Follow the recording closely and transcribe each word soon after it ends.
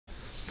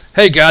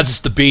Hey guys,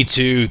 it's the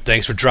B2.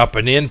 Thanks for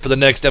dropping in for the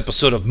next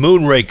episode of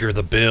Moonraker,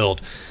 the build.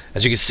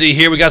 As you can see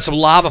here, we got some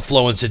lava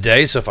flowing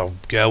today, so if I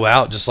go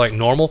out just like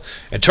normal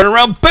and turn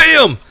around,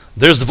 bam!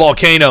 There's the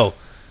volcano.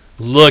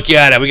 Look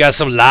at it. We got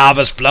some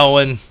lavas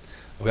flowing.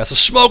 We got some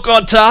smoke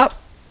on top.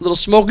 A little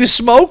smoky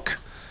smoke.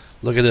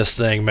 Look at this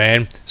thing,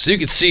 man. So you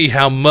can see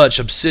how much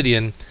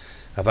obsidian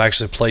I've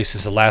actually placed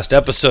since the last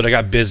episode. I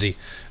got busy.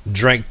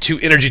 Drank 2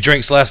 energy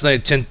drinks last night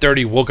at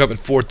 10:30. Woke up at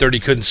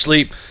 4:30. Couldn't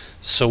sleep.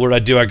 So what did I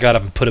do? I got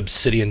up and put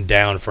obsidian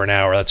down for an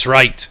hour. That's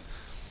right.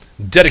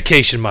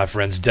 Dedication, my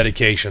friends.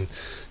 Dedication.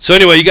 So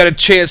anyway, you got a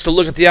chance to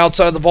look at the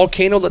outside of the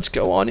volcano. Let's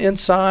go on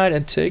inside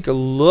and take a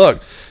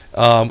look.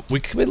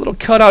 We made a little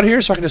cutout here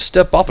so I can just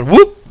step off and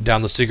whoop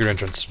down the secret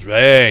entrance.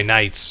 Hey,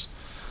 nice.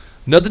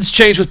 Nothing's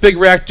changed with big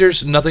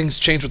reactors. Nothing's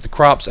changed with the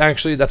crops.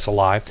 Actually, that's a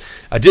lie.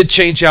 I did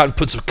change out and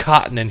put some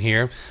cotton in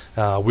here.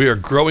 We are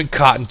growing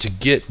cotton to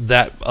get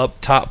that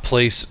up top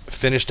place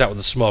finished out with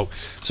the smoke.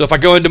 So if I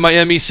go into my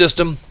ME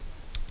system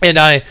and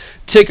I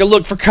take a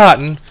look for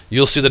cotton,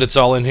 you'll see that it's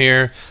all in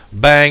here.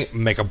 Bang,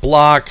 make a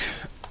block,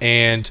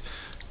 and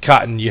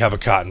cotton, you have a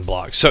cotton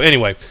block. So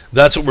anyway,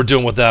 that's what we're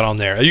doing with that on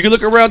there. You can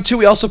look around too.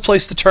 We also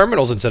placed the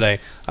terminals in today.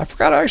 I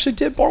forgot I actually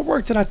did more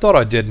work than I thought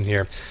I did in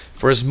here,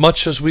 for as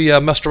much as we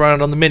messed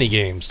around on the mini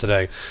games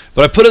today.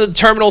 But I put in the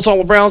terminals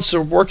all around, so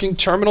working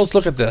terminals.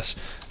 Look at this.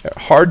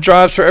 Hard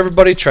drives for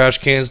everybody, trash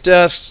cans,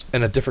 desks,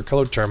 and a different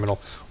colored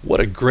terminal. What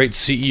a great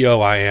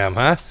CEO I am,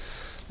 huh?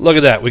 Look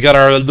at that. We got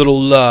our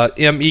little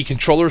ME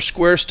controller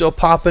square still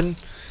popping,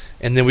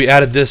 and then we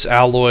added this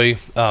alloy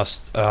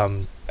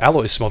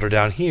smelter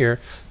down here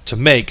to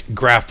make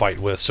graphite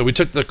with. So we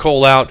took the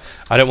coal out.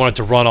 I didn't want it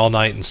to run all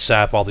night and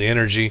sap all the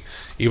energy,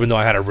 even though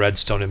I had a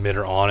redstone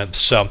emitter on it.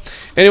 So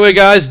anyway,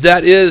 guys,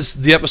 that is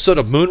the episode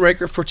of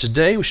Moonraker for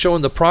today. We're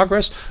showing the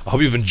progress. I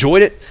hope you've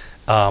enjoyed it.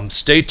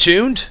 Stay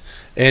tuned.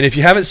 And if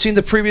you haven't seen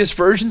the previous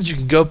versions, you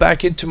can go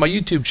back into my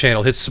YouTube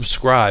channel, hit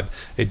subscribe.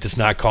 It does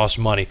not cost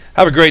money.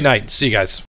 Have a great night. See you guys.